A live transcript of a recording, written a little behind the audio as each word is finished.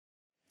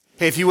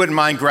Hey, if you wouldn't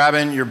mind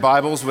grabbing your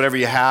Bibles, whatever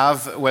you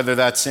have, whether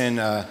that's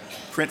in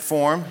print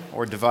form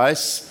or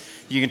device,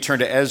 you can turn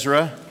to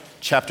Ezra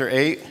chapter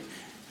 8.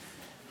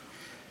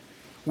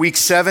 Week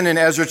 7 in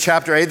Ezra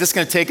chapter 8. This is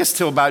going to take us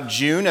till about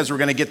June as we're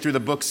going to get through the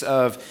books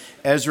of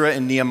Ezra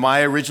and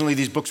Nehemiah. Originally,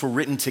 these books were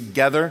written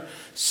together,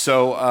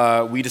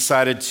 so we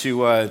decided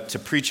to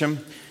preach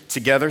them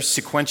together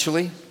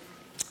sequentially.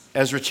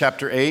 Ezra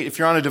chapter 8. If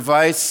you're on a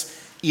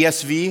device,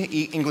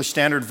 ESV, English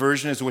Standard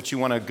Version, is what you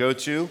want to go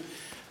to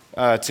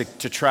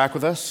track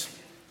with us.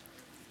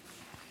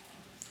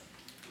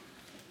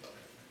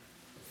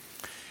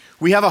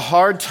 We have a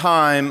hard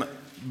time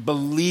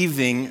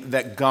believing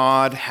that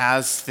God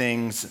has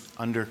things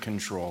under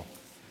control.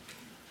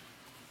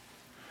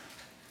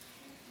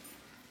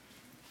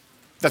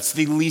 That's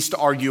the least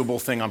arguable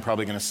thing I'm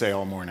probably going to say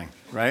all morning,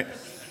 right?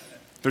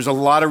 There's a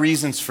lot of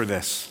reasons for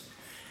this.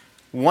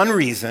 One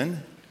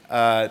reason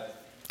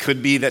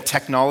could be that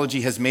technology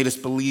has made us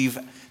believe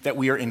that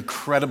we are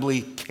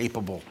incredibly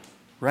capable,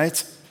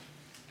 right?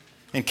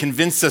 And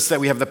convinced us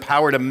that we have the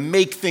power to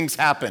make things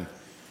happen.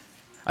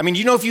 I mean,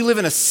 you know, if you live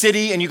in a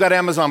city and you got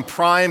Amazon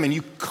Prime and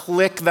you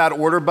click that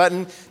order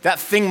button, that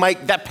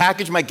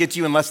package might get to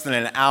you in less than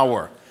an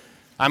hour.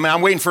 I mean,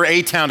 I'm waiting for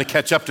A-Town to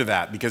catch up to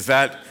that because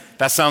that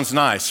sounds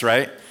nice,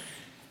 right?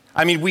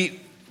 I mean,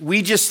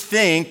 we just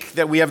think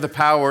that we have the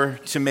power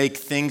to make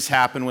things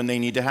happen when they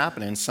need to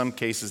happen. In some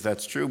cases,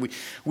 that's true.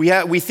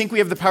 We think we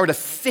have the power to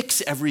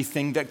fix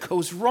everything that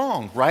goes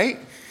wrong, right?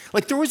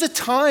 Like there was a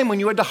time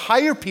when you had to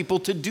hire people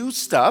to do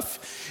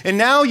stuff, and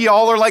now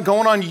y'all are like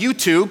going on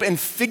YouTube and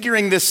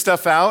figuring this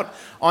stuff out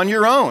on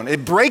your own.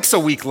 It breaks a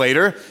week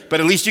later, but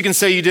at least you can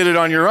say you did it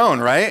on your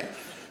own, right?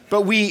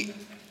 But we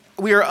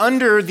are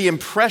under the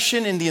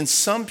impression and the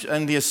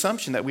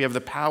assumption that we have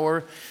the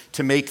power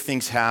to make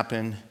things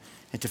happen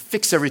and to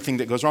fix everything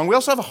that goes wrong. We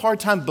also have a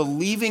hard time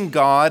believing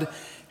God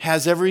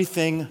has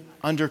everything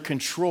under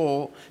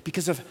control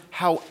because of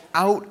how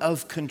out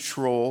of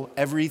control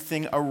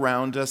everything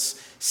around us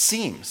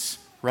seems,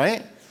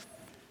 right?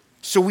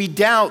 So we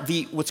doubt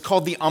what's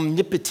called the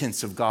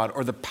omnipotence of God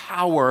or the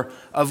power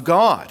of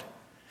God.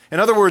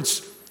 In other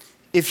words,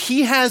 if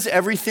he has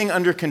everything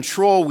under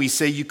control, we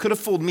say, you could have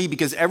fooled me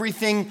because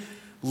everything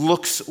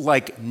looks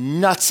like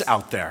nuts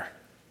out there,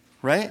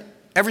 right?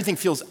 Everything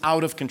feels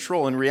out of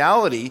control. In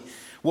reality,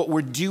 what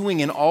we're doing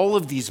in all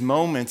of these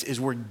moments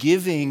is we're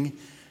giving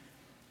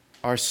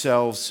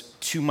ourselves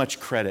too much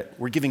credit.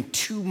 We're giving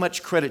too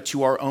much credit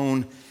to our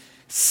own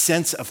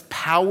sense of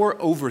power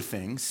over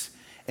things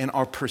and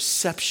our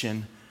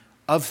perception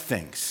of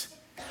things.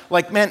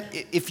 Like, man,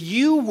 if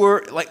you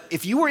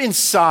were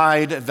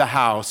inside the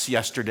house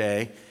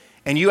yesterday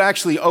and you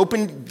actually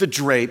opened the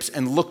drapes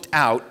and looked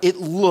out, it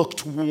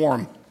looked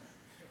warm.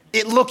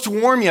 It looked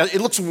warm.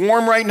 It looks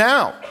warm right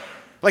now.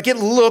 Like it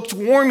looked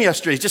warm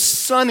yesterday, just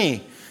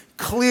sunny,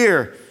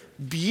 clear,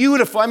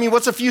 beautiful. I mean,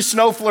 what's a few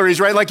snow flurries,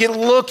 right? Like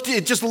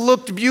it just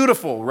looked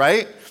beautiful,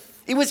 right?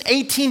 It was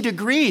 18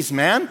 degrees,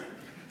 man.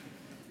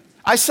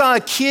 I saw a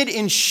kid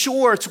in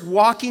shorts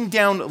walking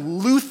down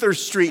Luther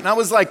Street, and I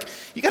was like,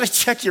 you got to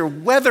check your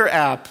weather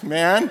app,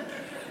 man.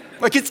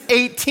 Like it's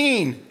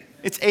 18.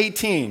 It's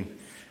 18.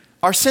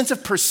 Our sense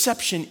of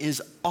perception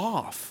is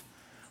off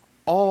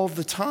all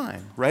the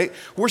time, right?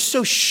 We're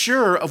so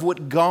sure of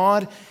what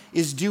God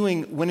is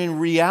doing when in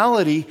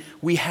reality,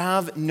 we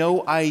have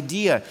no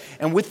idea.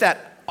 And with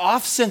that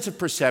off sense of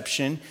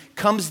perception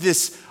comes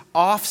this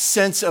off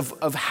sense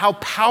of how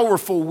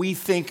powerful we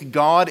think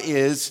God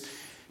is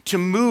to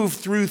move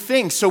through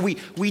things. So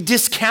we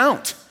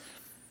discount.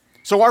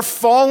 So our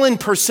fallen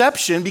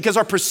perception, because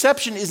our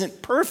perception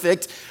isn't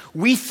perfect,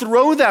 we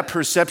throw that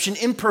perception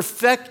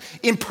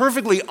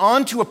imperfectly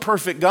onto a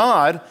perfect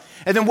God.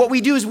 And then what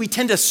we do is we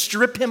tend to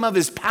strip him of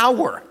his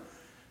power,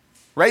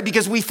 right?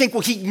 Because we think,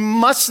 well, he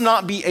must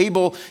not be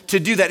able to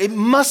do that. It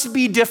must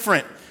be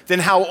different than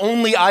how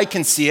only I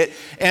can see it.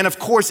 And of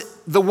course,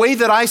 the way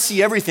that I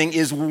see everything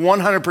is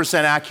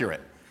 100%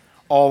 accurate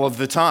all of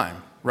the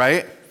time,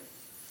 right?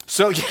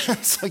 So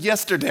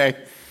yesterday,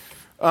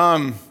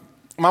 my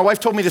wife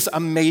told me this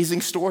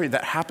amazing story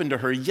that happened to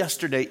her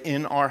yesterday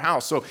in our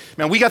house. So,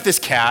 man, we got this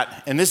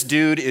cat, and this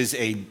dude is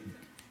a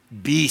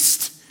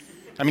beast.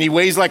 I mean, he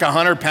weighs like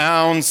 100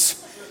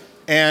 pounds,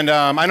 and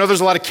I know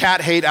there's a lot of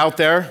cat hate out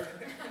there.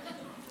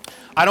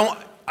 I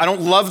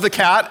don't love the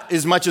cat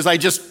as much as I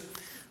just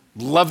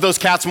love those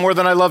cats more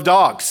than I love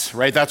dogs,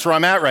 right? That's where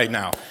I'm at right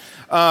now.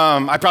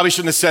 I probably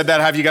shouldn't have said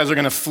that. Half of you guys are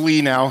going to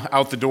flee now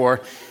out the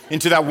door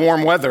into that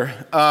warm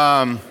weather.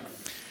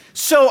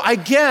 So I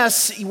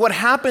guess what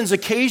happens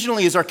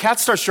occasionally is our cat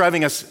starts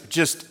driving us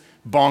just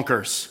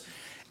bonkers.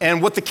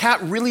 And what the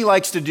cat really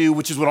likes to do,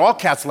 which is what all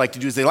cats like to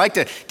do, is they like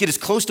to get as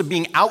close to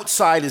being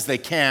outside as they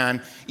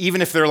can,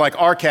 even if they're like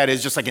our cat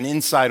is, just like an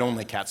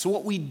inside-only cat. So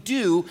what we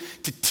do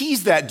to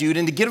tease that dude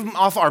and to get him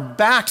off our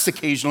backs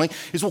occasionally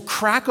is we'll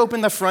crack open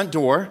the front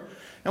door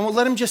and we'll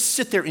let him just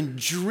sit there and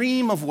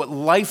dream of what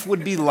life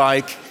would be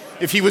like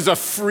if he was a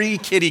free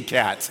kitty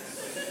cat,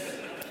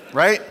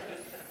 right?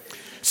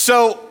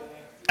 So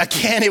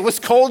again, it was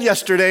cold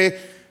yesterday.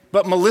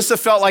 but Melissa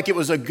felt like it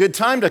was a good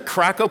time to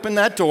crack open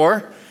that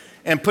door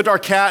and put our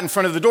cat in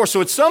front of the door.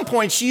 So at some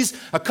point, she's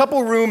a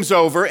couple rooms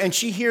over, and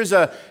she hears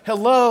a,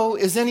 "Hello,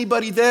 is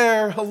anybody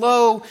there?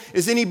 Hello,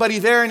 is anybody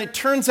there?" And it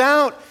turns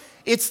out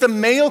it's the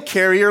mail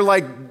carrier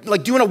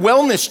like doing a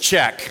wellness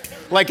check,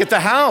 like at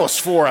the house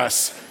for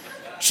us.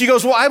 She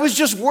goes, "Well, I was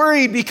just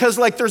worried because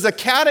like there's a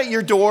cat at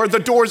your door, the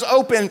door's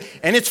open,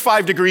 and it's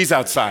 5 degrees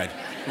outside,"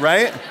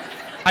 right?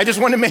 I just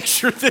wanted to make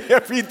sure that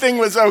everything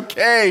was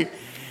okay.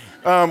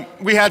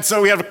 We had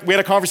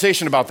a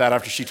conversation about that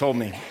after she told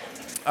me.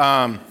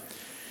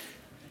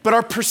 But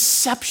our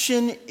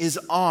perception is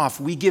off.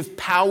 We give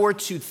power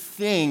to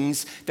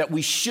things that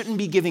we shouldn't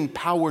be giving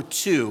power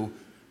to,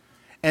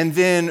 and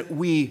then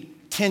we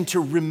tend to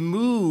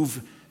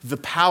remove the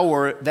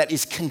power that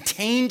is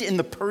contained in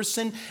the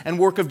person and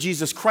work of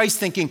Jesus Christ,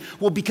 thinking,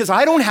 well, because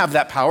I don't have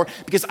that power,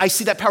 because I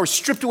see that power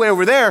stripped away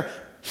over there,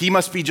 he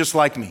must be just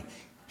like me.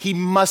 He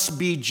must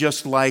be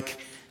just like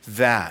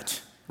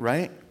that,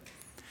 right?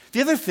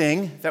 The other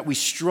thing that we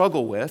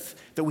struggle with,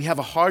 that we have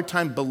a hard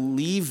time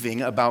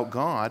believing about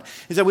God,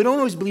 is that we don't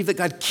always believe that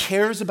God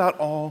cares about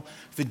all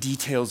the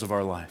details of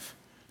our life.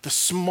 The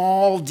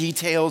small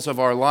details of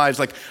our lives,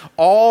 like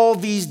all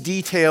these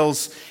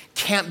details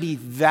can't be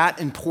that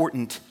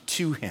important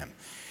to him.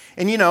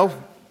 And you know,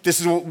 this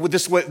is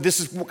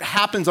what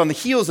happens on the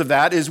heels of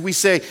that is we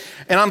say,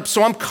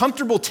 I'm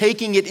comfortable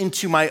taking it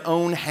into my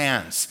own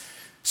hands.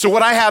 So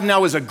what I have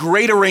now is a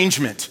great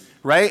arrangement,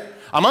 right?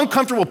 I'm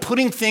uncomfortable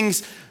putting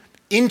things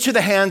into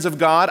the hands of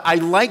God. I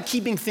like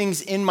keeping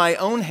things in my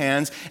own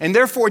hands, and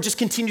therefore it just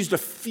continues to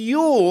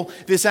fuel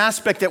this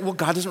aspect that, well,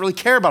 God doesn't really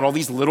care about all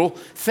these little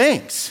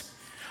things.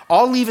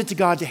 I'll leave it to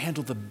God to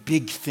handle the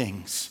big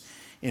things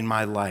in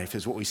my life,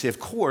 is what we say. Of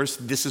course,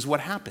 this is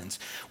what happens.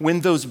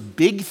 When those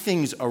big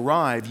things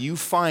arrive, you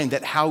find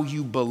that how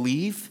you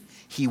believe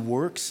he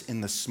works in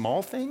the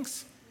small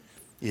things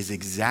is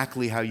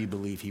exactly how you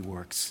believe he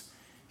works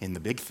in the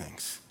big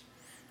things.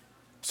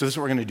 So this is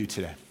what we're going to do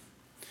today.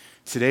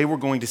 Today we're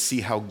going to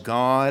see how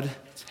God's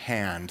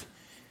hand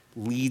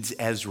leads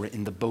Ezra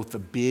in both the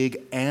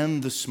big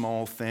and the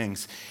small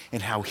things,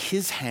 and how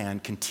his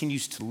hand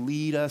continues to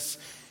lead us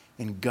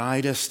and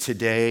guide us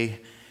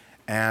today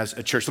as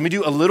a church. Let me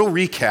do a little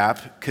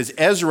recap, because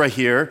Ezra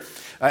here,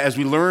 as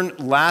we learned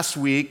last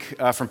week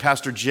from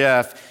Pastor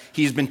Jeff,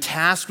 he's been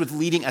tasked with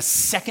leading a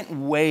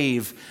second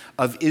wave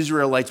of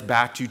Israelites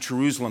back to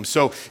Jerusalem.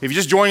 So if you're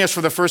just joining us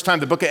for the first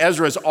time, the book of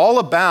Ezra is all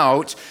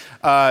about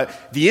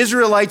the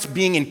Israelites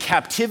being in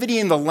captivity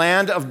in the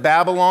land of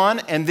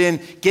Babylon, and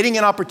then getting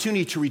an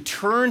opportunity to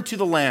return to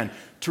the land,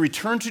 to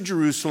return to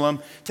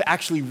Jerusalem, to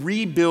actually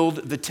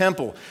rebuild the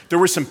temple. There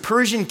were some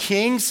Persian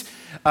kings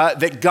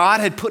that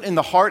God had put in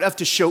the heart of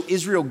to show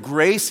Israel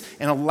grace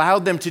and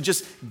allowed them to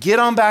just get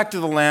on back to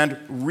the land,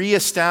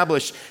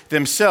 reestablish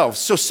themselves.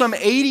 So some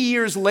 80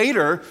 years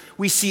later,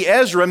 we see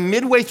Ezra,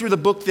 midway through the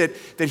book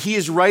that he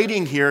is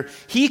writing here,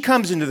 he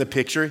comes into the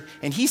picture,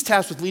 and he's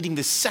tasked with leading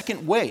the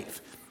second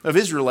wave of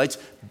Israelites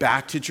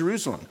back to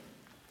Jerusalem.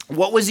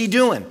 What was he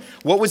doing?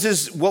 What was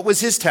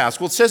his task?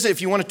 Well, it says,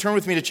 if you want to turn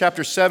with me to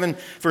chapter 7,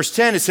 verse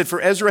 10, it said,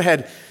 "For Ezra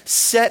had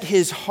set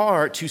his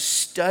heart to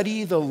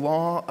study the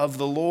law of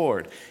the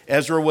Lord."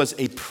 Ezra was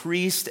a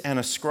priest and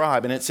a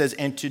scribe, and it says,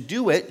 "and to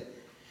do it,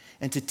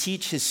 and to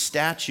teach his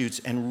statutes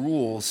and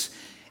rules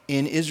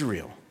in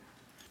Israel."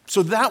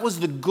 So that was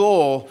the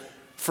goal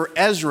for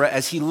Ezra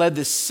as he led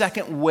this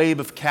second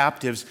wave of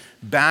captives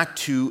back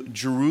to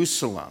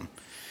Jerusalem.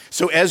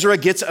 So Ezra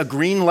gets a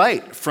green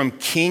light from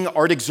King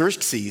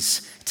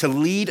Artaxerxes to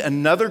lead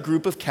another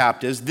group of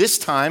captives, this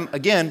time,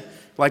 again,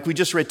 like we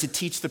just read, to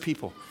teach the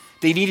people.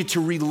 They needed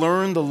to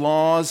relearn the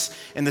laws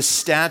and the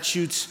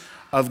statutes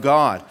of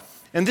God.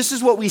 And this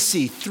is what we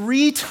see.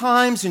 3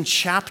 times in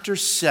chapter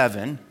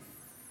 7,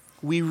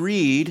 we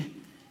read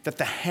that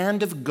the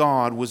hand of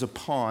God was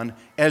upon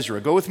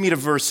Ezra. Go with me to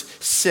verse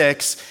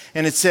 6,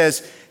 and it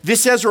says,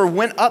 "This Ezra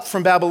went up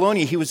from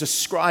Babylonia. He was a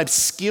scribe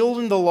skilled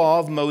in the law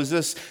of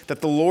Moses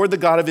that the Lord, the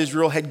God of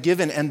Israel, had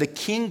given. And the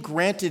king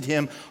granted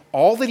him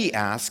all that he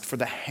asked, for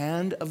the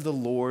hand of the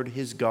Lord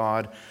his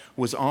God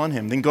was on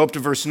him." Then go up to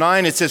verse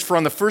 9. It says, "For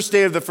on the first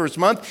day of the first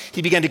month,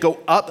 he began to go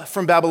up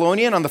from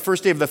Babylonia. And on the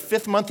first day of the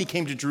 5th month, he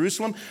came to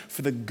Jerusalem,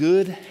 for the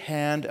good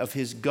hand of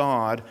his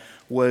God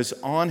was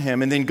on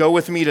him." And then go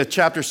with me to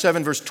chapter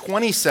 7, verse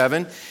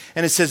 27.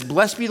 And it says,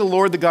 "Blessed be the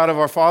Lord, the God of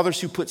our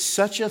fathers, who put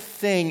such a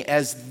thing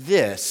as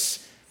this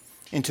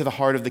into the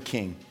heart of the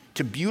king,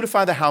 to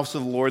beautify the house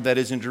of the Lord that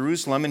is in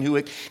Jerusalem, and who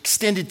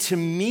extended to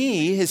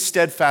me his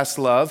steadfast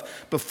love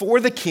before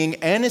the king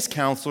and his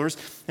counselors,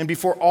 and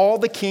before all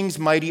the king's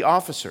mighty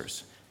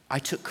officers. I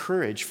took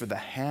courage, for the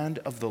hand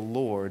of the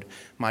Lord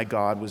my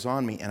God was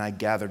on me, and I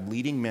gathered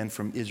leading men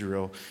from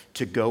Israel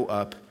to go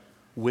up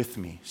with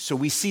me." So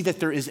we see that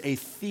there is a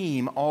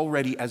theme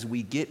already as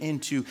we get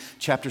into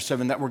chapter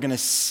 7 that we're going to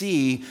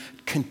see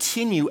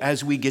continue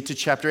as we get to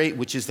chapter 8,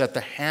 which is that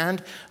the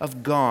hand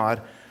of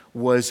God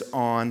was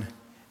on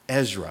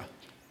Ezra.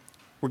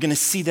 we're going to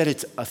see that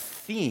it's a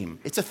theme.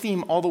 It's a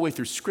theme all the way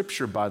through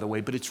Scripture, by the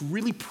way, but it's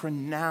really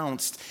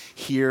pronounced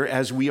here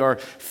as we are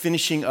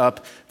finishing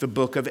up the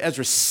book of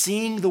Ezra,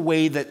 seeing the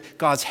way that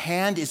God's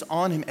hand is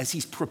on him as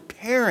he's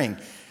preparing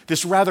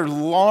this rather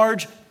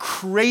large,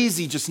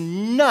 crazy, just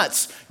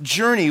nuts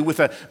journey with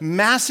a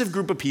massive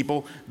group of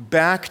people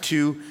back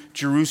to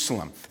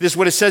Jerusalem. This is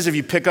what it says if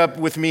you pick up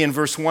with me in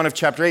verse 1 of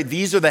chapter 8.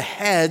 These are the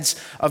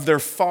heads of their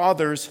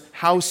fathers'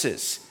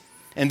 houses.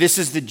 And this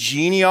is the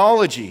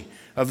genealogy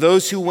of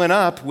those who went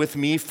up with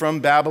me from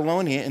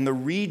Babylonia in the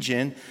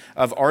region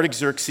of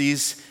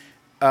Artaxerxes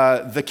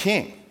the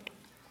king.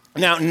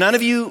 Now, none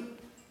of you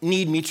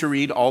need me to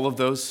read all of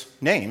those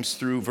names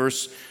through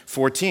verse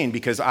 14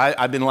 because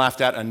I've been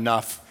laughed at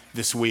enough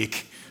this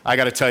week, I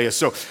got to tell you.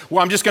 So,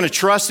 I'm just going to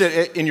trust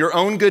it in your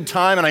own good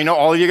time, and I know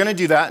all of you are going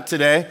to do that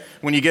today.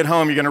 When you get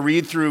home, you're going to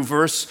read through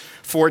verse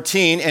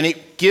 14, and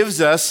it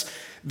gives us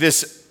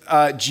this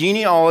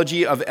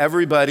genealogy of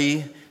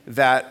everybody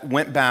that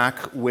went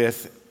back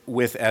with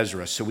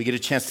Ezra. So we get a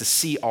chance to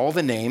see all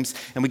the names,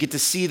 and we get to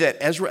see that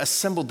Ezra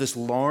assembled this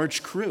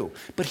large crew.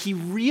 But he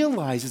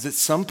realizes at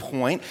some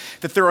point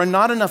that there are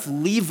not enough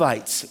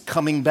Levites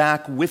coming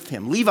back with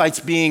him. Levites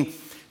being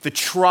the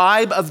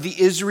tribe of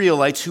the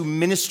Israelites who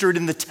ministered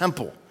in the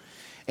temple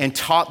and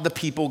taught the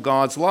people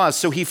God's laws.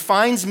 So he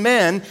finds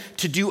men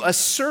to do a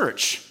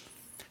search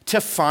to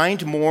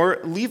find more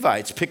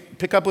Levites.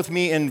 Pick up with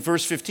me in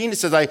verse 15. It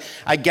says,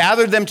 I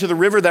gathered them to the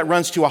river that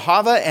runs to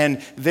Ahava,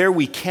 and there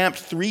we camped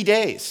 3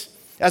 days.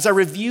 As I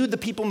reviewed the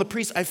people and the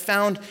priests, I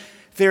found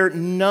there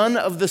none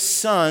of the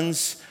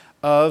sons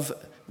of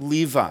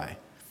Levi.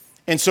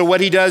 And so what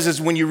he does is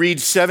when you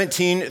read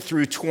 17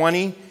 through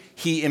 20,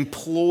 he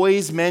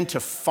employs men to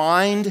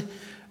find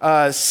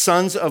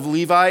sons of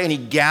Levi, and he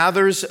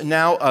gathers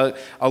now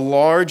a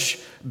large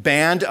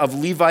band of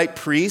Levite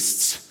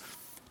priests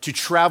to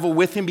travel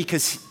with him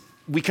because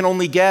we can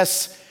only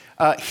guess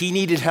he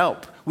needed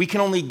help. We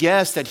can only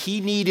guess that he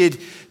needed,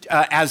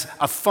 as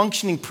a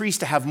functioning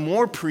priest, to have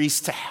more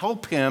priests to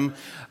help him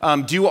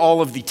do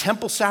all of the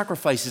temple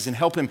sacrifices and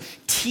help him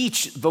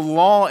teach the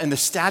law and the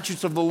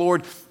statutes of the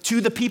Lord to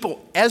the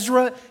people.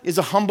 Ezra is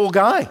a humble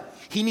guy.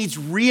 He needs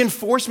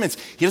reinforcements.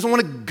 He doesn't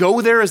want to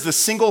go there as the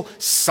single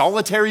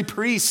solitary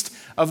priest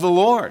of the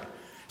Lord.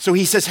 So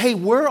he says, hey,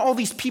 where are all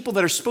these people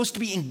that are supposed to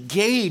be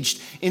engaged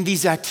in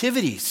these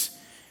activities?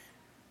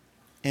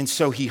 And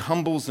so he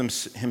humbles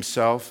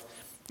himself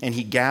and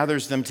he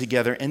gathers them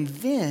together, and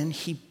then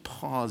he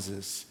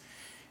pauses.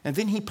 And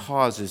then he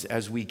pauses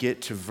as we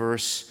get to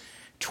verse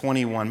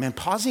 21. Man,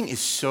 pausing is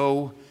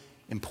so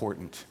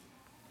important.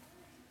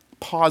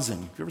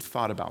 Pausing. Have you ever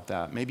thought about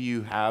that? Maybe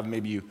you have,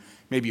 maybe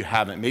you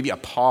haven't. Maybe a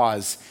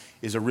pause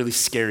is a really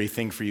scary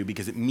thing for you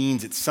because it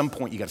means at some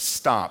point you got to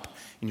stop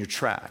in your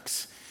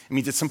tracks. It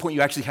means at some point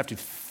you actually have to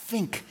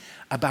think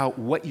about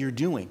what you're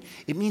doing.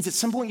 It means at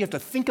some point you have to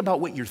think about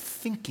what you're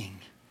thinking.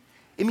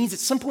 It means at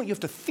some point you have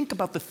to think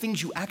about the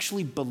things you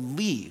actually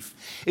believe.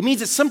 It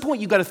means at some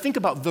point you got to think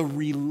about the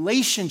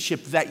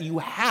relationship that you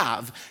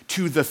have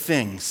to the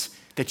things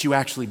that you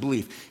actually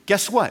believe.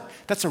 Guess what?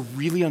 That's a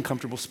really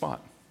uncomfortable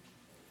spot.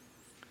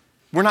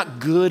 We're not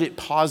good at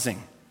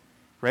pausing,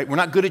 right? We're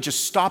not good at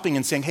just stopping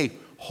and saying, hey,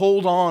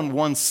 hold on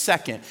 1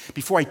 second.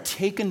 Before I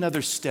take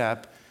another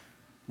step,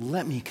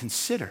 let me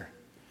consider.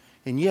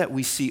 And yet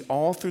we see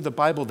all through the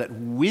Bible that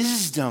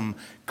wisdom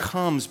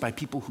comes by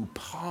people who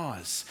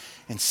pause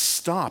and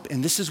stop.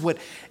 And this is what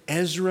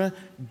Ezra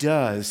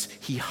does.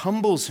 He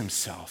humbles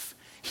himself.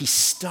 He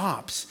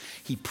stops.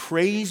 He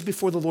prays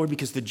before the Lord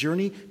because the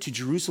journey to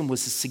Jerusalem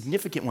was a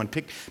significant one.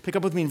 Pick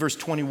up with me in verse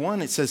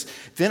 21. It says,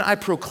 then I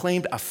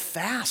proclaimed a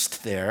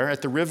fast there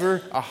at the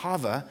river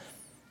Ahava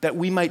that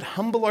we might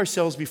humble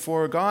ourselves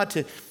before God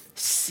to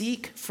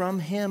seek from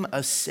him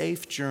a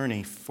safe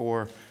journey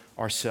for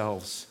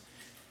ourselves,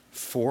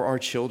 for our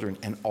children,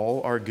 and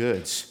all our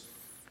goods.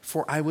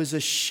 For I was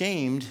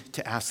ashamed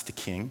to ask the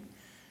king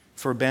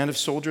for a band of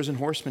soldiers and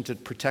horsemen to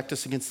protect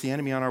us against the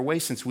enemy on our way,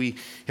 since we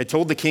had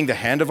told the king the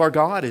hand of our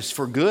God is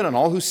for good on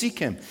all who seek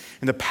him,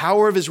 and the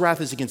power of his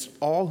wrath is against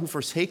all who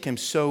forsake him.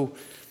 So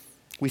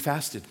we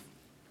fasted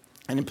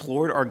and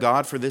implored our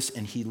God for this,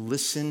 and he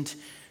listened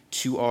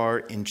to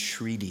our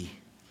entreaty.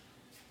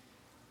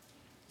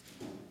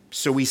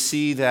 So we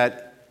see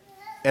that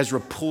Ezra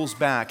pulls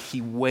back,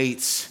 he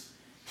waits,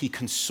 he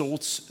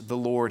consults the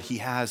Lord, he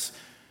has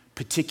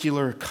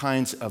particular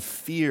kinds of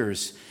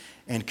fears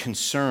and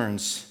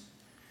concerns.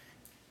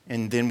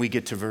 And then we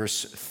get to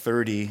verse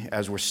 30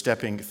 as we're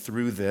stepping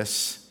through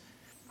this.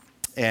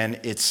 And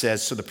it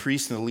says, so the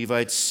priests and the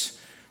Levites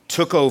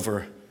took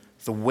over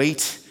the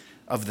weight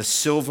of the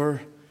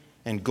silver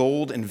and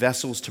gold and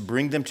vessels to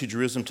bring them to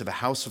Jerusalem to the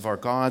house of our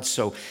God.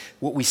 So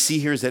what we see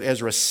here is that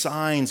Ezra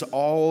assigns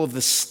all of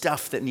the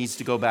stuff that needs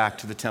to go back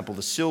to the temple,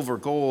 the silver,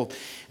 gold,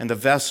 and the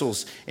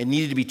vessels. It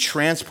needed to be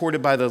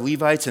transported by the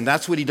Levites, and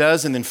that's what he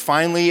does. And then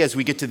finally, as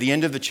we get to the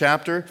end of the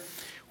chapter,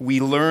 we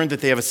learn that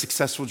they have a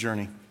successful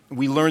journey.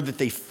 We learn that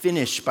they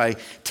finish by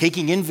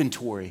taking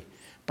inventory,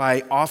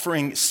 by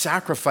offering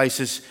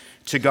sacrifices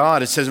to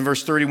God. It says in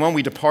verse 31,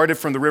 we departed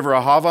from the river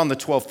Ahava on the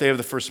 12th day of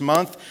the first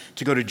month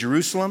to go to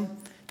Jerusalem.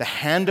 The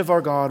hand of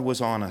our God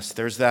was on us.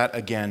 There's that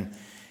again.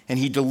 And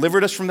he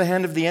delivered us from the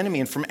hand of the enemy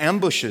and from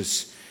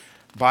ambushes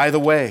by the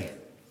way.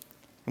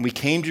 And we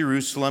came to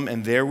Jerusalem,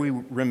 and there we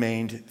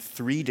remained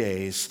 3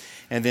 days.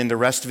 And then the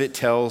rest of it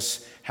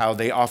tells how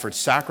they offered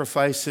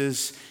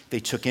sacrifices. They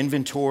took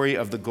inventory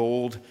of the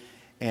gold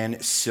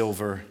and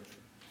silver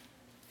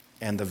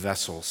and the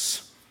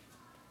vessels.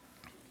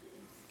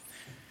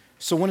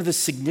 So one of the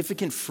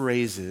significant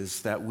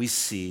phrases that we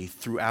see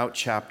throughout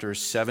chapters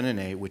 7 and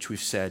 8, which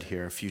we've said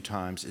here a few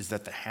times, is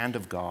that the hand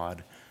of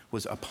God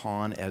was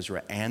upon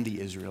Ezra and the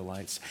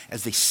Israelites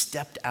as they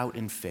stepped out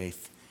in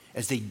faith,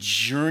 as they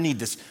journeyed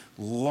this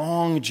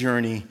long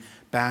journey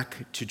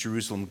back to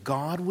Jerusalem.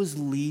 God was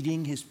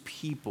leading his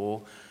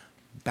people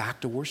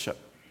back to worship.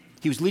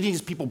 He was leading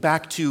his people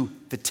back to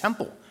the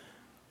temple.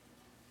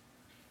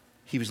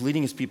 He was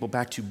leading his people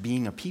back to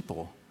being a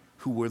people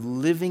who were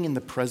living in the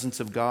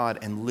presence of God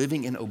and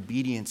living in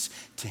obedience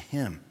to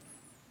him.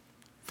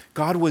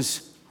 God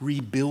was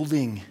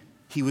rebuilding,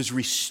 he was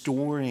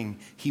restoring,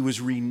 he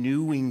was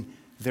renewing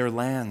their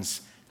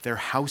lands, their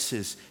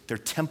houses, their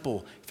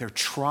temple, their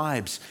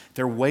tribes,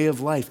 their way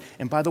of life.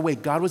 And by the way,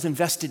 God was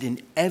invested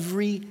in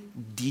every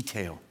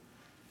detail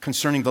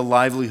concerning the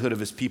livelihood of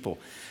his people.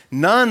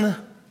 None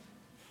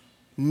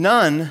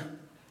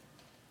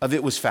of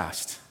it was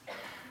fast.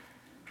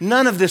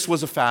 None of this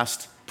was a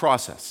fast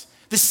process.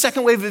 This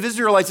second wave of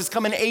Israelites is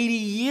coming 80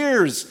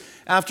 years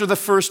after the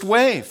first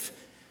wave.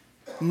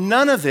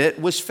 None of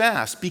it was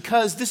fast,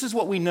 because this is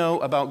what we know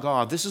about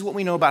God. This is what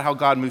we know about how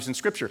God moves in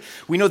Scripture.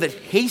 We know that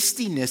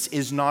hastiness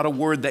is not a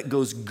word that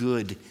goes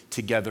good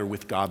together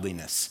with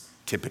godliness,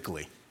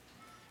 typically.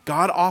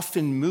 God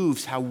often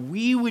moves how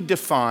we would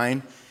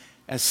define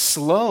as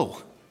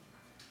slow.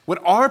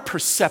 What our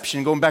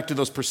perception, going back to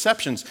those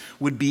perceptions,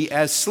 would be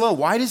as slow.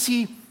 Why does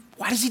he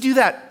do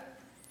that?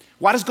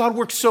 Why does God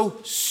work so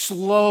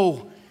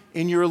slow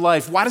in your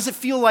life? Why does it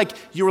feel like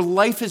your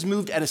life has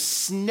moved at a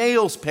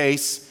snail's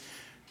pace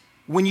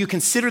when you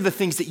consider the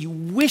things that you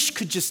wish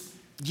could just,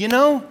 give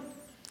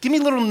me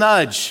a little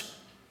nudge,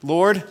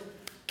 Lord?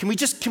 Can we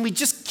just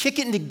kick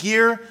it into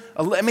gear?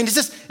 I mean,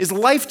 is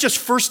life just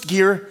first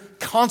gear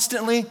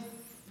constantly?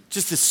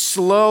 Just this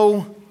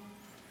slow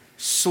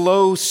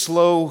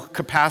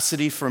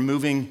capacity for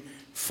moving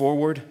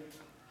forward?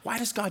 Why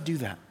does God do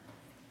that?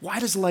 Why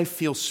does life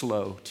feel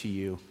slow to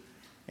you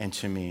and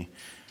to me?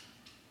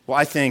 Well,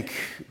 I think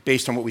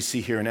based on what we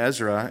see here in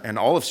Ezra and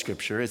all of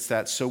Scripture, it's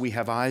that so we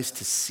have eyes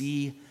to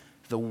see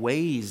the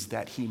ways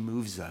that he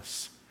moves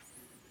us,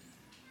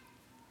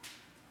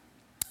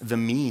 the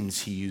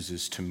means he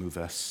uses to move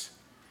us,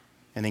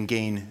 and then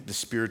gain the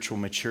spiritual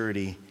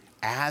maturity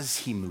as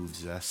he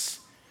moves us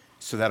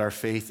so that our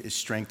faith is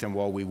strengthened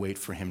while we wait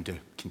for him to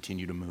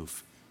continue to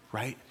move,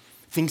 right?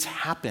 Things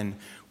happen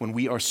when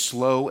we are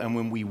slow and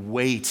when we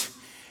wait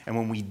and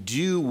when we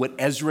do what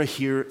Ezra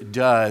here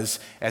does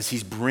as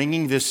he's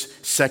bringing this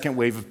second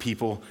wave of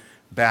people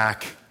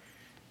back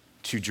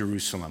to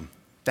Jerusalem.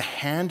 The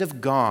hand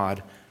of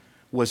God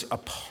was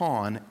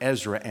upon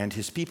Ezra and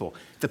his people.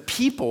 The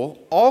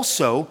people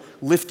also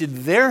lifted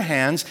their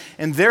hands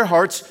and their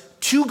hearts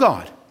to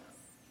God.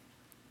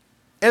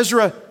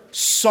 Ezra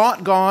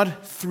sought God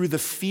through the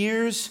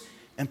fears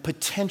and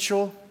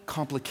potential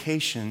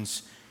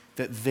complications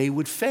that they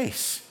would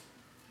face.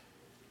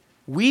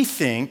 We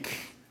think,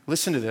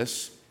 listen to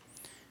this,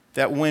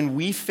 that when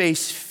we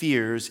face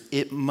fears,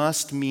 it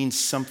must mean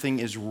something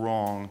is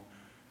wrong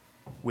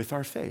with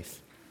our faith.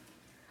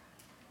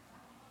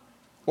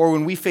 Or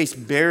when we face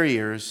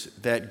barriers,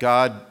 that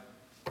God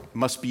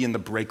must be in the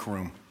break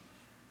room.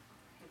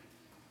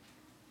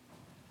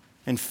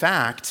 In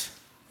fact,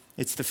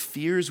 it's the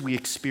fears we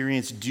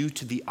experience due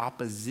to the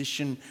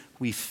opposition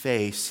we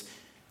face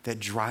that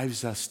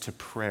drives us to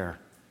prayer,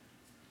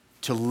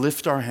 to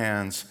lift our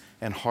hands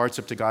and hearts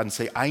up to God and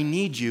say, I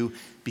need you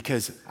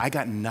because I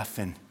got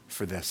nothing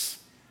for this.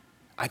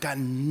 I got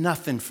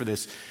nothing for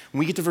this. When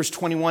we get to verse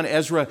 21,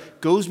 Ezra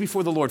goes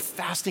before the Lord,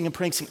 fasting and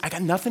praying, saying, I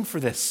got nothing for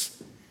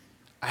this.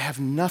 I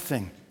have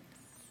nothing.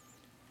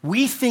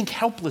 We think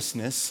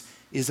helplessness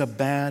is a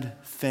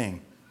bad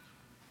thing.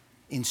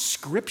 In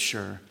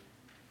Scripture,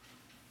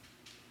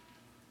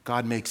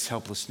 God makes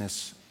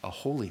helplessness a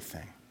holy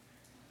thing.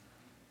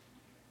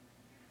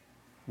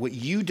 What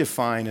you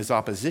define as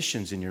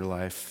oppositions in your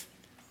life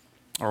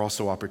are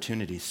also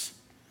opportunities.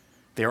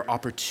 They are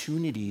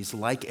opportunities,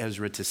 like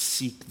Ezra, to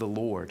seek the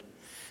Lord.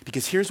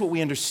 Because here's what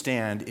we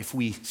understand if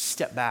we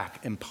step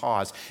back and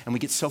pause and we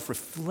get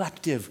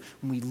self-reflective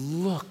when we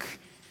look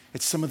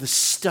at some of the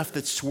stuff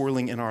that's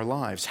swirling in our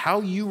lives. How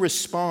you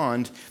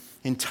respond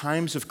in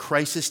times of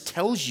crisis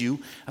tells you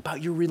about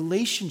your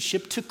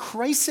relationship to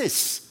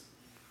crisis,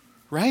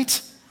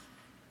 right?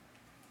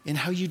 And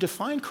how you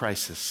define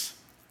crisis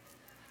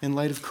in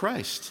light of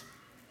Christ.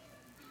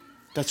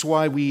 That's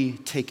why we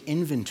take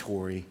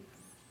inventory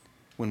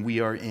when we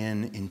are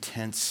in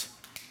intense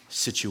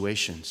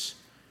situations.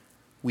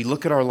 We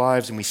look at our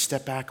lives and we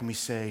step back and we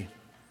say,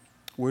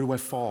 where do I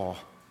fall?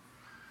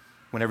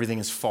 when everything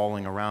is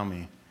falling around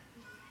me?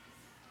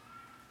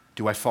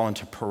 Do I fall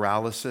into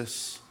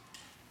paralysis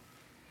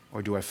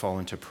or do I fall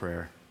into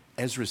prayer?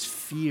 Ezra's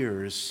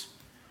fears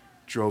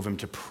drove him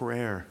to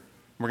prayer.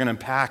 We're going to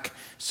unpack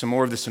some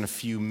more of this in a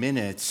few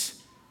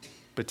minutes,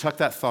 but tuck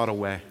that thought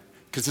away,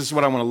 because this is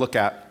what I want to look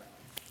at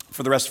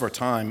for the rest of our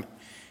time,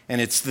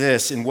 and it's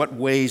this: in what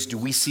ways do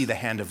we see the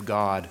hand of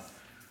God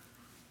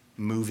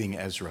moving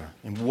Ezra?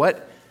 In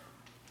what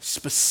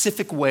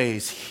specific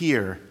ways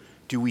here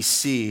do we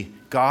see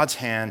God's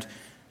hand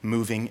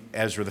moving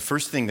Ezra? The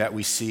first thing that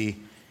we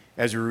see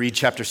as we read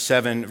chapter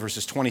 7,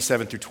 verses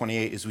 27 through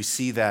 28, is we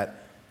see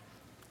that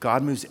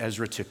God moves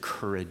Ezra to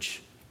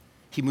courage.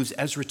 He moves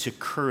Ezra to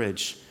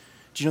courage.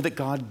 Do you know that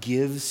God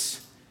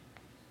gives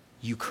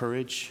you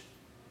courage?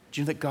 Do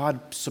you know that God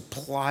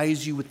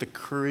supplies you with the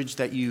courage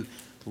that you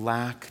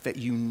lack, that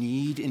you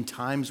need in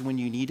times when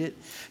you need it?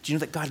 Do you know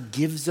that God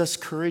gives us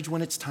courage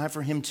when it's time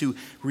for Him to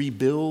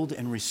rebuild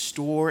and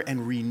restore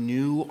and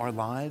renew our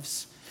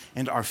lives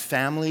and our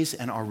families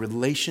and our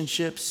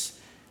relationships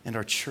and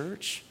our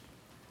church?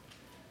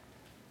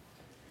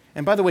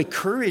 And by the way,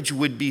 courage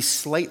would be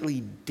slightly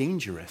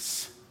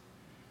dangerous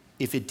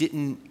if it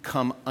didn't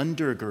come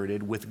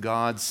undergirded with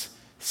God's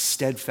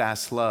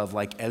steadfast love,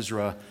 like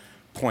Ezra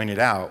pointed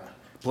out.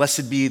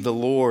 Blessed be the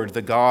Lord,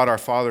 the God, our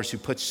fathers, who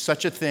puts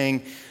such a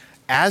thing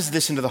as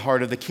this into the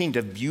heart of the king,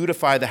 to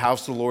beautify the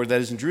house of the Lord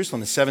that is in Jerusalem.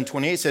 The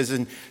 7:28 says,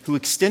 and who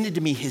extended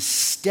to me his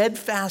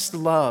steadfast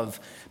love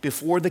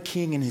before the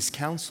king and his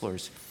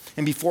counselors,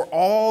 and before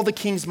all the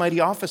king's mighty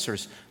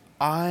officers.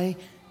 I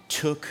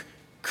took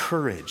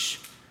courage,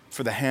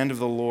 for the hand of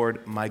the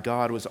Lord my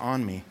God was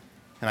on me,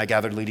 and I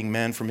gathered leading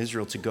men from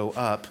Israel to go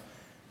up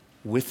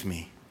with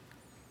me.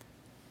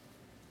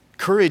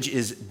 Courage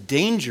is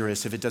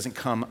dangerous if it doesn't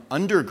come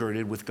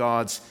undergirded with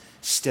God's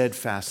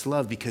steadfast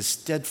love, because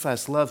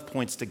steadfast love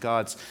points to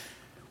God's,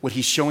 what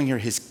He's showing here,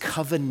 His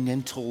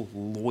covenantal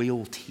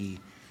loyalty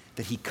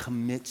that He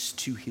commits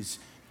to His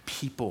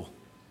people.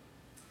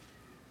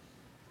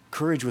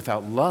 Courage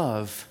without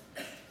love,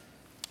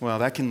 well,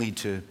 that can lead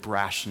to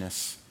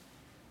brashness,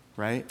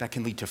 right? That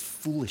can lead to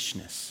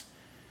foolishness.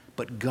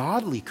 But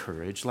godly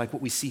courage, like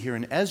what we see here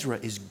in Ezra,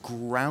 is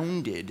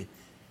grounded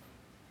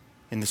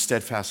in the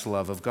steadfast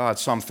love of God.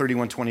 Psalm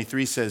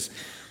 31:23 says,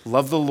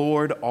 love the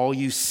Lord, all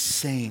you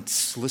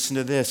saints. Listen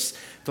to this.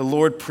 The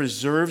Lord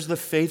preserves the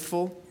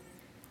faithful,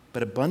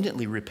 but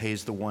abundantly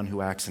repays the one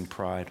who acts in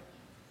pride.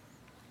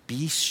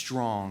 Be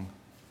strong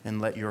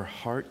and let your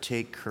heart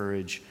take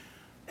courage,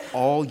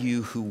 all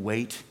you who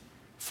wait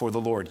for the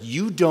Lord.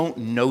 You don't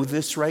know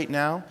this right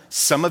now.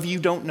 Some of you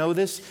don't know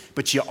this,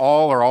 but you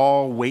all are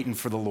all waiting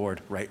for the Lord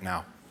right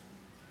now.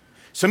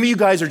 Some of you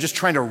guys are just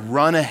trying to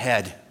run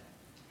ahead.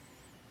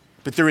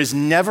 But there is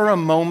never a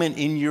moment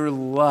in your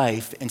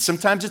life, and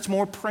sometimes it's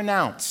more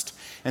pronounced,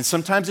 and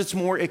sometimes it's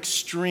more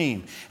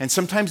extreme, and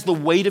sometimes the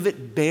weight of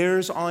it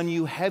bears on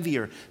you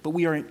heavier, but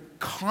we are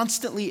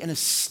constantly in a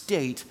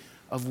state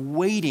of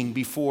waiting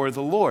before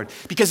the Lord.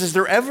 Because is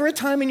there ever a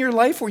time in your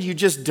life where you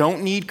just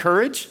don't need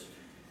courage?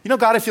 You know,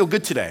 God, I feel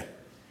good today.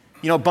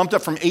 You know, bumped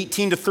up from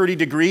 18 to 30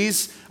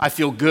 degrees. I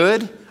feel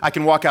good. I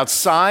can walk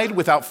outside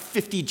without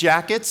 50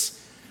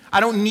 jackets. I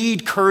don't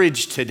need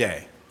courage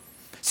today.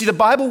 See, the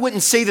Bible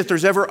wouldn't say that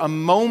there's ever a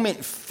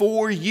moment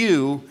for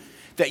you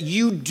that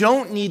you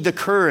don't need the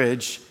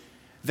courage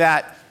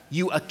that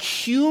you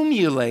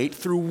accumulate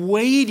through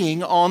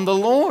waiting on the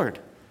Lord.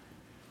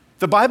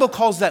 The Bible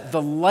calls that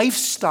the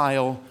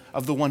lifestyle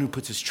of the one who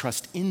puts his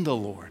trust in the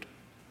Lord.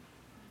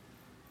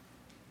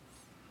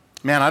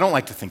 Man, I don't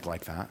like to think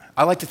like that.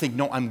 I like to think,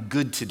 no, I'm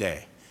good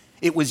today.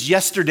 It was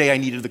yesterday I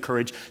needed the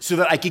courage so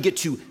that I could get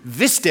to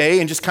this day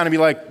and just kind of be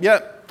like,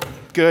 yeah,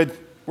 good,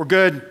 we're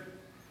good.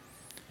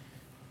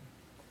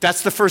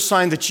 That's the first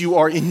sign that you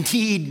are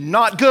indeed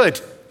not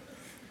good.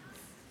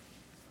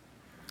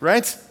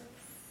 Right?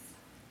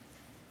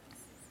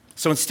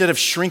 So instead of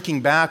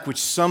shrinking back, which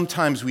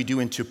sometimes we do,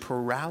 into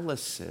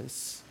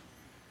paralysis,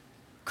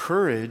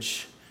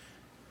 courage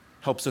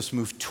helps us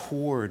move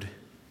toward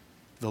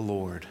the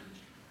Lord,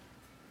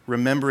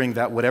 remembering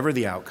that whatever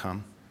the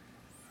outcome,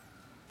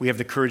 we have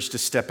the courage to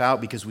step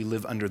out because we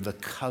live under the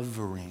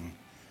covering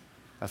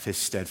of His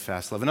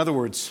steadfast love. In other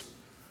words,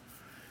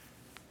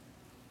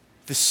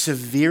 the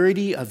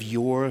severity of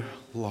your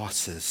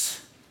losses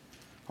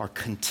are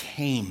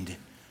contained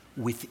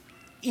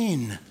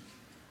within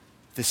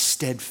the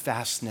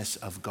steadfastness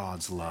of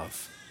God's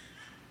love.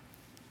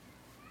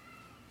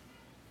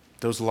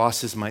 Those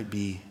losses might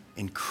be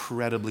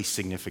incredibly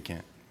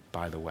significant,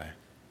 by the way.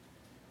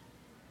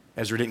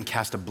 Ezra didn't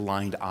cast a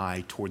blind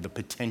eye toward the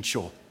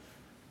potential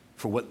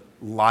for what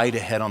lied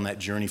ahead on that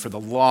journey, for the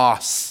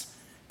loss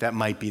that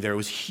might be there. It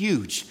was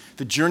huge.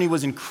 The journey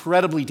was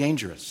incredibly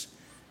dangerous.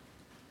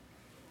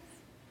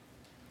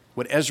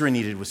 What Ezra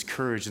needed was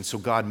courage, and so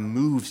God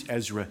moves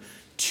Ezra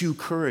to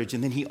courage.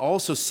 And then He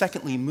also,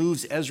 secondly,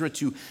 moves Ezra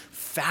to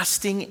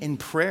fasting and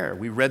prayer.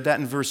 We read that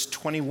in verse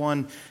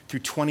 21 through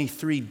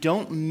 23.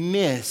 Don't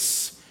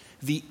miss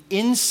the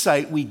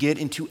insight we get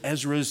into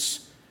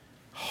Ezra's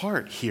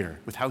heart here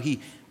with how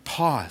he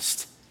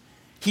paused.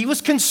 He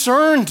was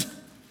concerned.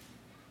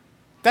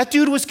 That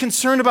dude was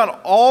concerned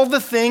about all the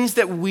things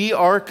that we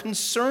are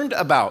concerned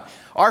about.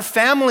 Our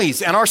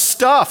families and our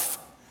stuff.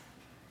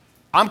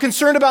 I'm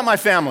concerned about my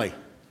family.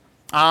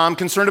 I'm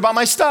concerned about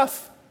my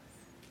stuff,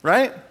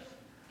 right?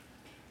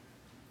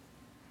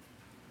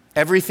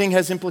 Everything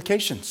has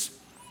implications.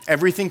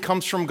 Everything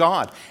comes from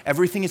God.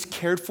 Everything is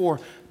cared for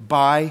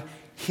by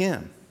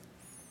Him.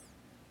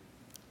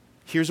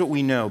 Here's what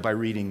we know by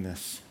reading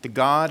this. The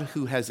God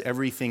who has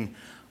everything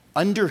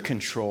under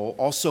control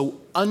also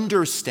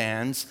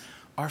understands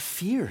our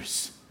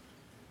fears.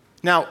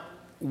 Now,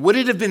 would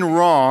it have been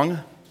wrong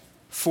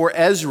for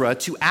Ezra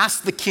to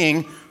ask the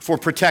king for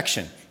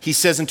protection? He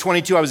says in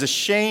 22, I was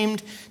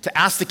ashamed to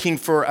ask the king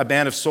for a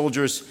band of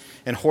soldiers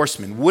and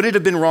horsemen. Would it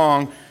have been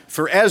wrong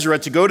for Ezra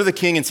to go to the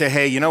king and say,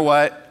 hey, you know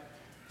what?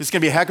 This is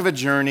going to be a heck of a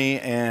journey,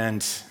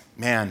 and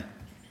man,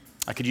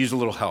 I could use a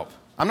little help.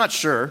 I'm not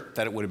sure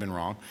that it would have been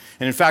wrong.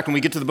 And in fact, when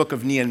we get to the book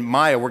of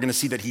Nehemiah, we're going to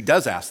see that he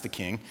does ask the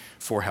king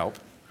for help.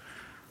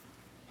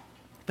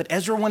 But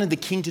Ezra wanted the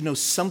king to know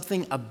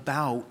something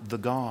about the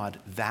God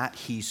that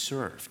he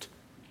served,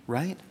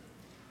 right?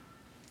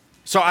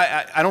 So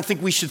I don't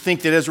think we should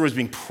think that Ezra was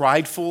being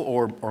prideful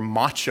or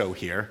macho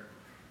here.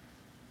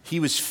 He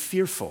was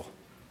fearful.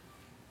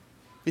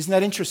 Isn't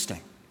that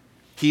interesting?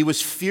 He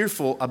was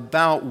fearful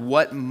about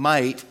what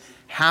might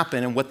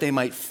happen and what they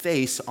might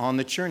face on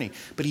the journey.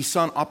 But he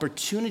saw an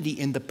opportunity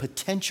in the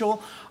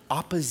potential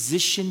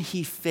opposition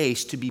he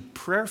faced to be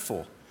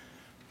prayerful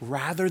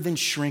rather than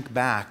shrink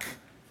back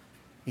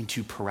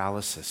into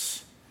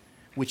paralysis,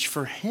 which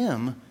for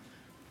him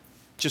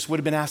just would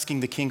have been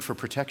asking the king for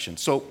protection.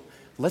 So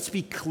let's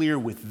be clear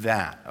with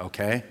that,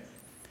 okay?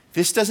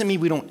 This doesn't mean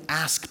we don't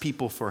ask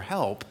people for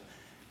help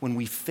when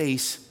we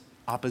face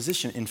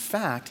opposition. In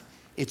fact,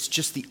 it's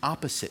just the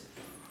opposite.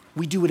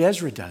 We do what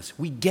Ezra does.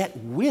 We get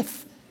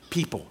with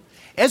people.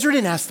 Ezra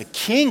didn't ask the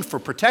king for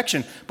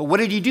protection, but what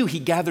did he do? He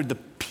gathered the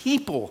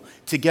people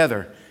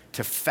together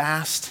to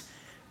fast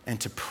and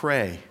to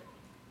pray.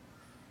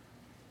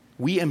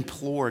 We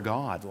implore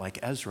God like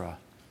Ezra,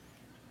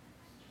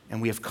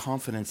 and we have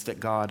confidence that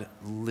God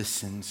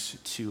listens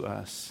to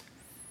us.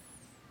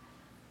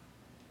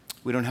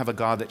 We don't have a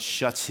God that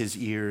shuts his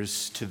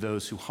ears to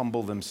those who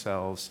humble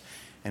themselves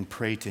and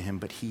pray to him,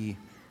 but he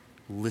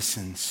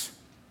listens.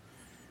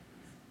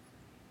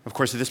 Of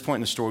course, at this point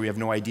in the story, we have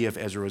no idea if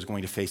Ezra was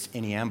going to face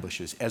any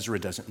ambushes. Ezra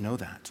doesn't know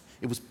that.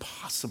 It was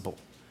possible.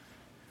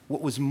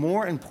 What was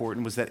more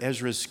important was that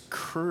Ezra's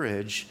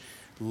courage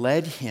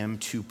led him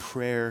to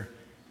prayer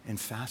and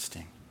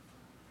fasting.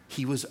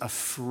 He was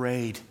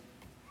afraid.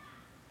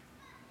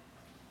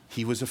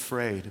 He was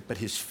afraid, but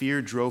his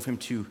fear drove him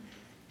to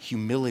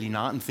humility,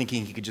 not in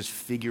thinking he could just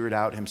figure it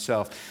out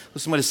himself.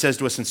 Listen to what it says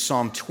to us in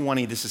Psalm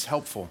 20. This is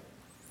helpful.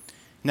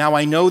 Now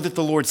I know that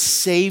the Lord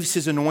saves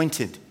his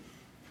anointed.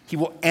 He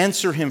will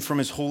answer him from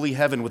his holy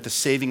heaven with the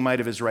saving might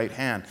of his right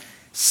hand.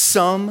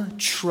 Some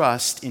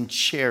trust in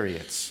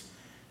chariots,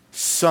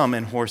 some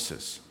in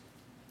horses,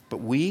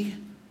 but we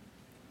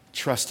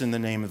trust in the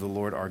name of the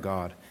Lord our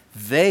God.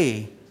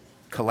 They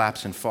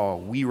collapse and fall.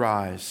 We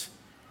rise.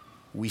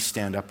 We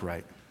stand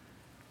upright.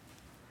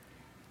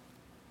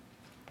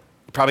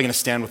 You're probably going to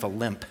stand with a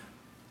limp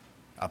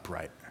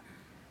upright,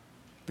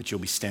 but you'll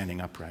be standing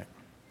upright.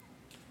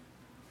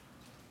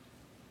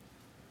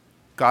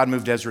 God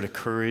moved Ezra to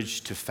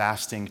courage, to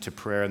fasting, to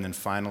prayer, and then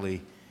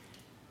finally,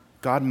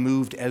 God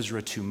moved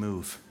Ezra to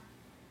move.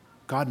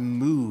 God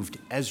moved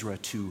Ezra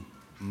to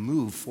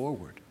move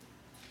forward.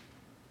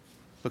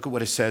 Look at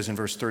what it says in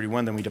verse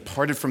 31. Then we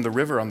departed from the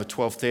river on the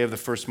 12th day of the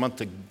first month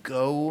to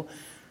go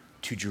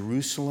to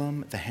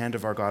Jerusalem. The hand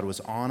of our God was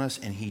on us,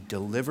 and he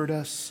delivered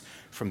us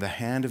from the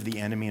hand of the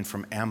enemy and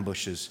from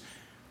ambushes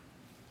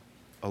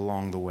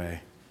along the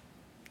way.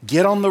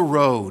 Get on the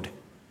road,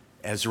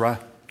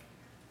 Ezra.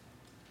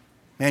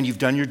 Man, you've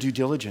done your due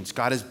diligence.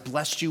 God has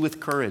blessed you with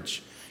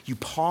courage. You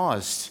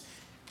paused.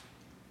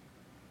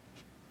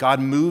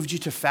 God moved you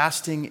to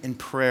fasting and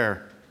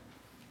prayer.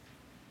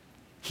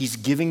 He's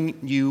giving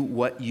you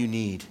what you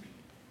need.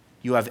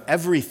 You have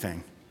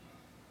everything,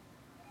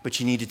 but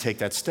you need to take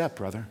that step,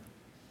 brother.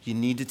 You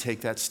need to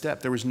take that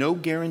step. There was no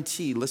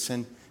guarantee,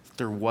 listen,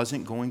 there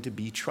wasn't going to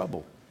be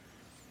trouble.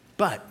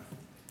 But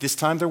this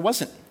time there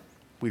wasn't,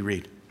 we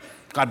read.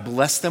 God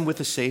blessed them with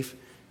a safe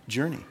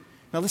journey.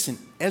 Now listen,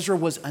 Ezra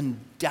was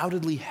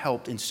undoubtedly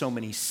helped in so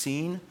many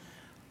seen,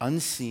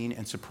 unseen,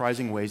 and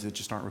surprising ways that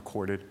just aren't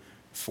recorded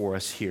for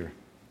us here.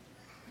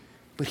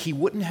 But he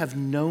wouldn't have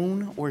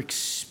known or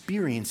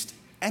experienced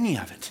any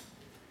of it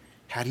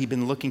had he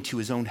been looking to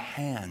his own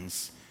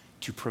hands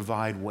to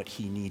provide what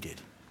he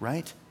needed,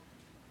 right?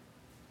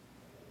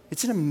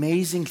 It's an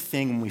amazing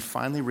thing when we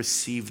finally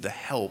receive the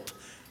help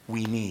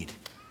we need.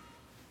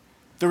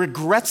 The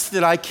regrets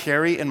that I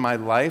carry in my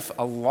life,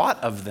 a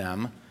lot of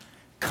them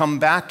come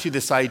back to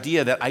this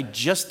idea that I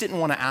just didn't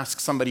want to ask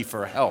somebody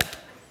for help.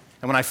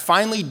 And when I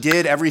finally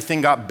did,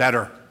 everything got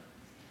better.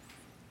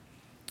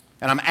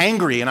 And I'm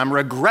angry and I'm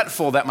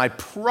regretful that my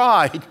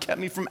pride kept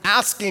me from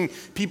asking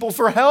people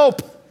for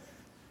help.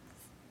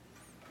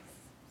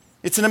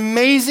 It's an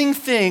amazing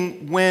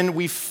thing when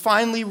we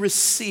finally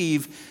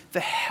receive the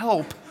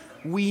help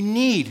we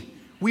need.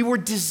 We were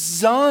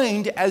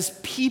designed as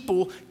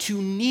people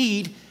to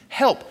need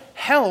help.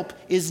 Help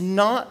is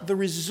not the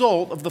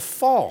result of the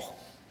fall.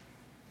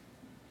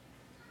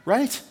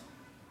 Right?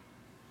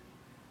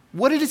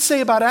 What did it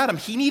say about Adam?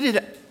 He needed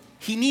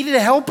a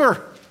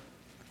helper.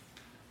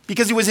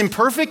 Because he was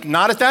imperfect?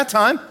 Not at that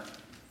time.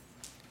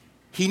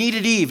 He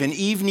needed Eve, and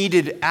Eve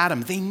needed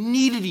Adam. They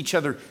needed each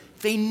other.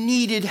 They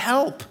needed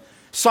help.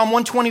 Psalm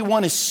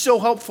 121 is so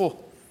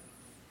helpful.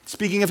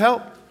 Speaking of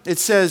help, it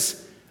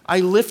says, I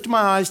lift my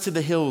eyes to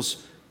the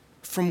hills.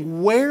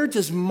 From where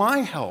does my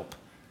help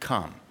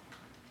come?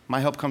 My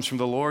help comes from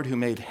the Lord who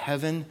made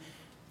heaven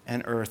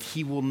and earth.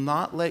 He will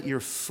not let your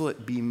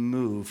foot be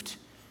moved,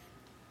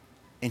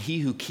 and he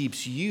who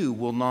keeps you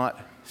will not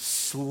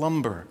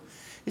slumber.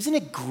 Isn't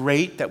it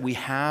great that we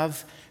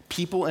have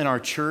people in our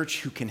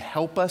church who can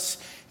help us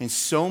in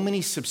so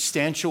many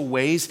substantial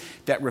ways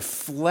that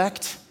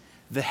reflect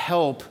the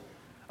help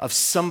of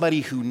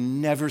somebody who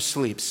never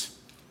sleeps?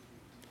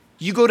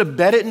 You go to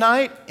bed at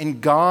night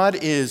and God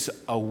is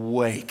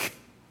awake.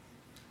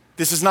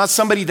 This is not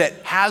somebody that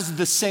has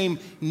the same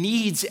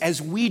needs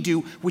as we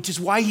do, which is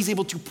why he's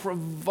able to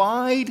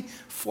provide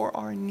for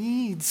our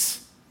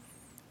needs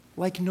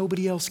like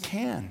nobody else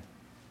can.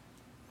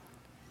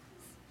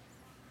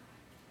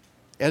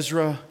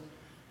 Ezra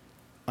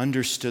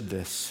understood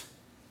this,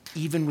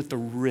 even with the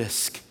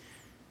risk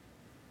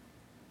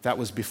that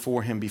was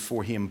before him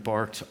before he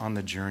embarked on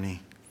the journey.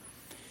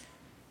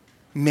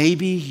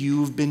 Maybe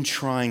you've been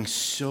trying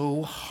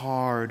so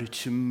hard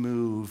to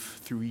move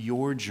through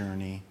your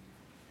journey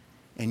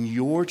and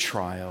your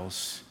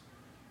trials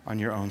on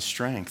your own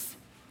strength.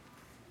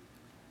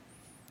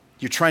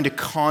 You're trying to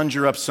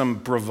conjure up some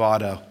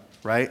bravado,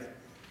 right?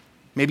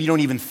 Maybe you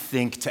don't even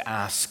think to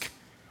ask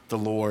the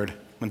Lord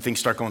when things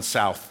start going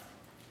south.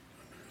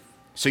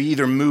 So you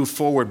either move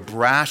forward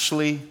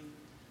brashly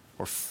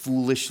or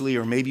foolishly,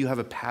 or maybe you have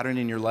a pattern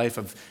in your life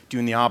of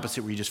doing the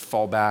opposite where you just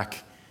fall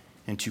back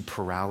into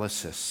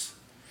paralysis.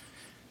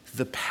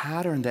 The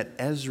pattern that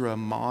Ezra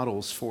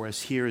models for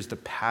us here is the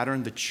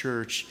pattern the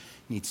church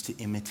needs to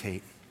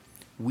imitate.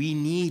 We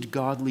need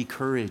godly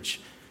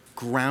courage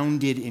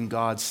grounded in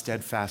God's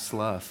steadfast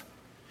love.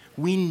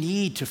 We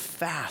need to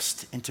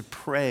fast and to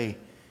pray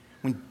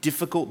when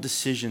difficult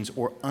decisions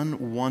or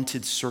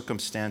unwanted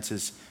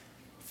circumstances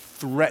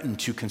threaten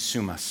to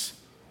consume us.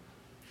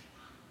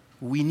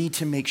 We need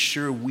to make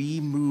sure we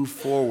move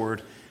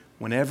forward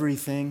when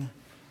everything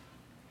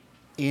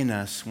in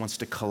us wants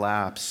to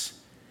collapse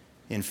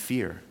in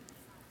fear.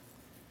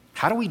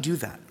 How do we do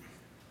that?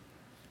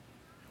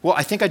 Well,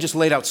 I think I just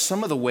laid out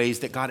some of the ways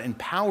that God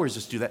empowers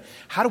us to do that.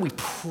 How do we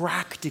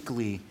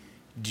practically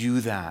do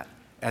that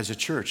as a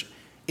church?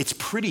 It's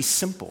pretty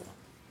simple.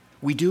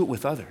 We do it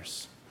with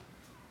others.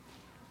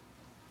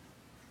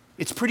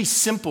 It's pretty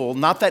simple,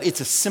 not that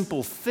it's a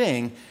simple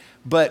thing,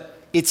 but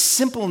it's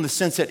simple in the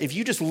sense that if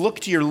you just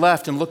look to your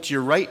left and look to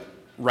your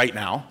right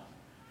now,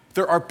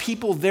 there are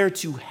people there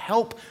to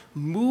help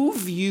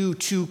move you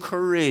to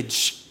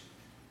courage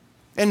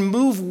and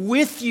move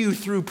with you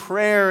through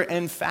prayer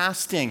and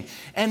fasting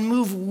and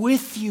move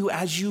with you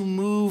as you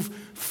move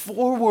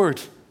forward.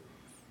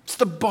 It's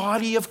the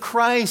body of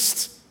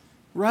Christ,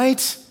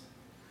 right?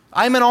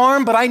 I'm an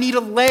arm, but I need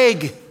a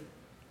leg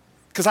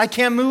because I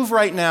can't move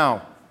right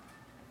now.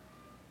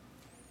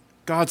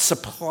 God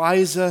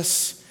supplies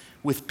us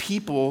with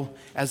people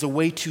as a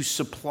way to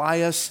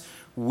supply us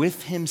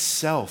with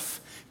himself.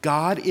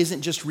 God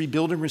isn't just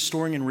rebuilding,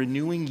 restoring, and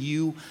renewing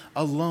you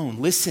alone.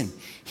 Listen,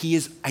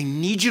 I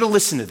need you to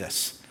listen to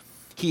this.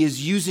 He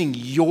is using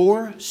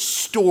your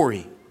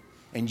story,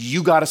 and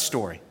you got a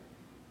story,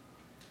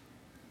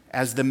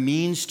 as the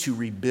means to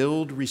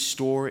rebuild,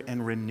 restore,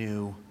 and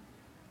renew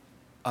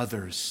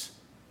others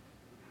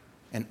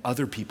and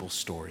other people's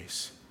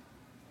stories.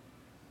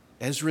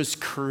 Ezra's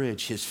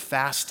courage, his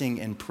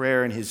fasting and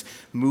prayer, and his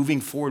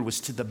moving forward was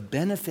to the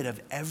benefit of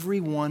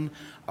everyone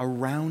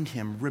around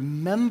him.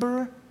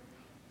 Remember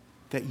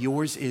that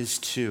yours is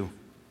too.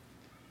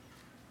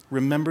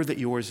 Remember that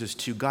yours is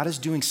too. God is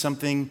doing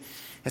something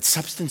at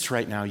Substance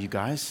right now, you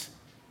guys.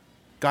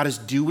 God is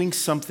doing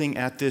something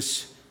at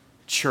this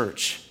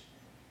church.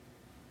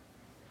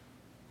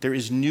 There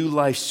is new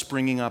life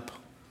springing up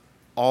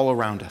all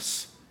around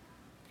us.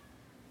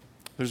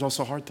 There's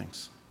also hard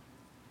things.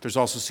 There's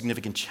also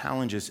significant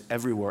challenges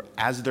everywhere,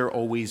 as there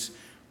always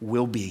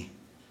will be.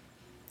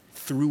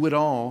 Through it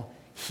all,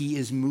 he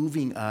is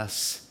moving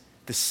us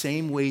the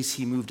same ways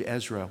he moved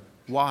Ezra.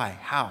 Why?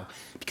 How?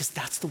 Because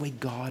that's the way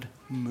God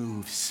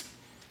moves.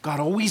 God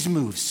always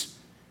moves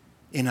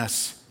in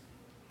us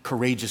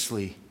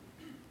courageously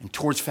and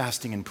towards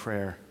fasting and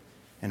prayer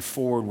and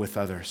forward with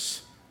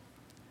others.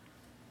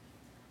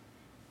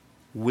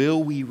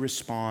 Will we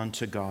respond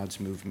to God's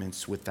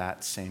movements with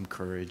that same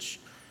courage,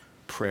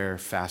 prayer,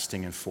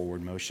 fasting, and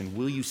forward motion?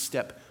 Will you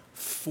step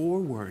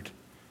forward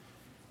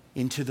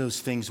into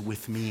those things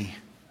with me?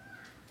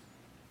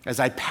 As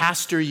I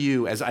pastor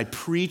you, as I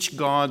preach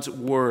God's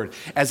word,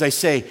 as I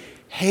say,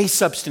 hey,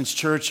 Substance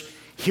Church,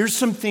 Here's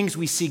some things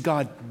we see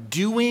God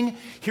doing.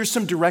 Here's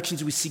some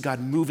directions we see God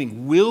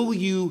moving. Will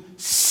you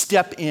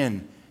step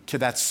in to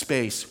that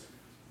space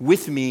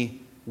with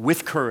me,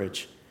 with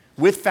courage,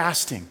 with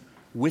fasting,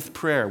 with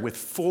prayer, with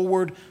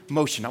forward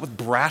motion, not with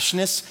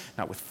brashness,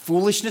 not with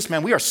foolishness?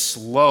 Man, we are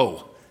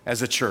slow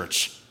as a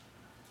church.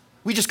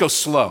 We just go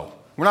slow.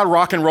 We're not a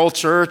rock and roll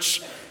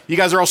church. You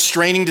guys are all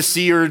straining to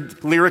see your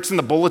lyrics in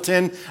the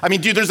bulletin. I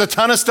mean, dude, there's a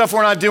ton of stuff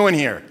we're not doing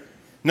here.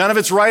 None of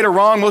it's right or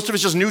wrong. Most of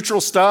it's just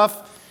neutral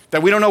stuff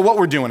that we don't know what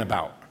we're doing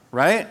about,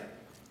 right?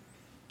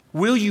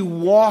 Will you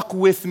walk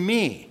with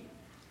me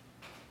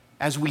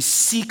as we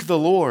seek the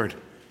Lord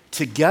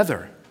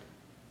together?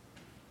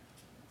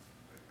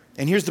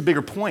 And here's the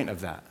bigger point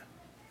of that.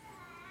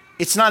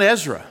 It's not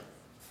Ezra,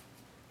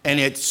 and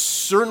it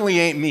certainly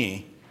ain't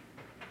me,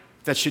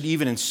 that should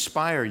even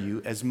inspire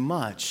you as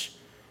much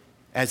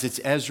as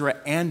it's Ezra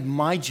and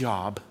my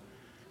job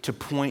to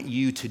point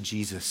you to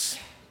Jesus.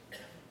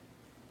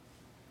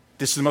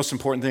 This is the most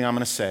important thing I'm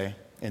going to say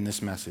in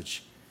this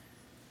message.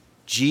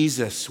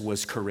 Jesus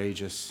was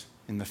courageous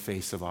in the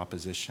face of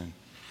opposition.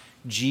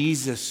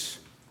 Jesus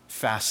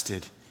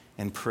fasted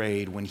and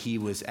prayed when he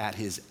was at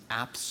his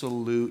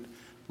absolute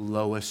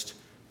lowest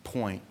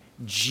point.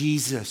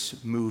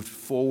 Jesus moved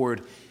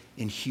forward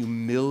in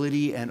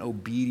humility and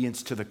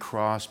obedience to the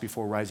cross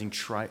before rising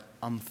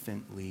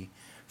triumphantly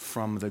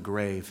from the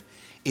grave.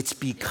 It's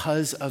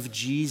because of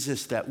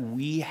Jesus that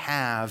we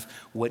have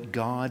what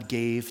God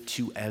gave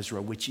to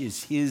Ezra, which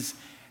is his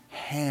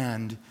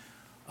hand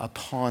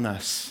upon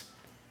us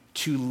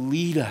to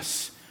lead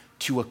us,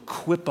 to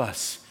equip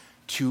us,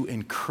 to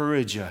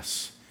encourage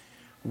us.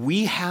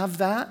 We have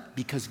that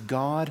because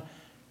God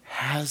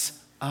has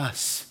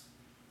us.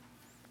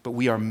 But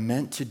we are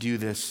meant to do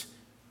this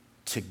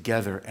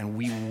together, and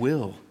we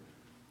will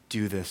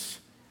do this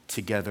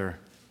together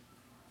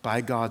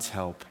by God's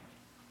help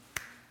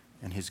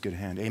and his good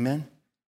hand. Amen?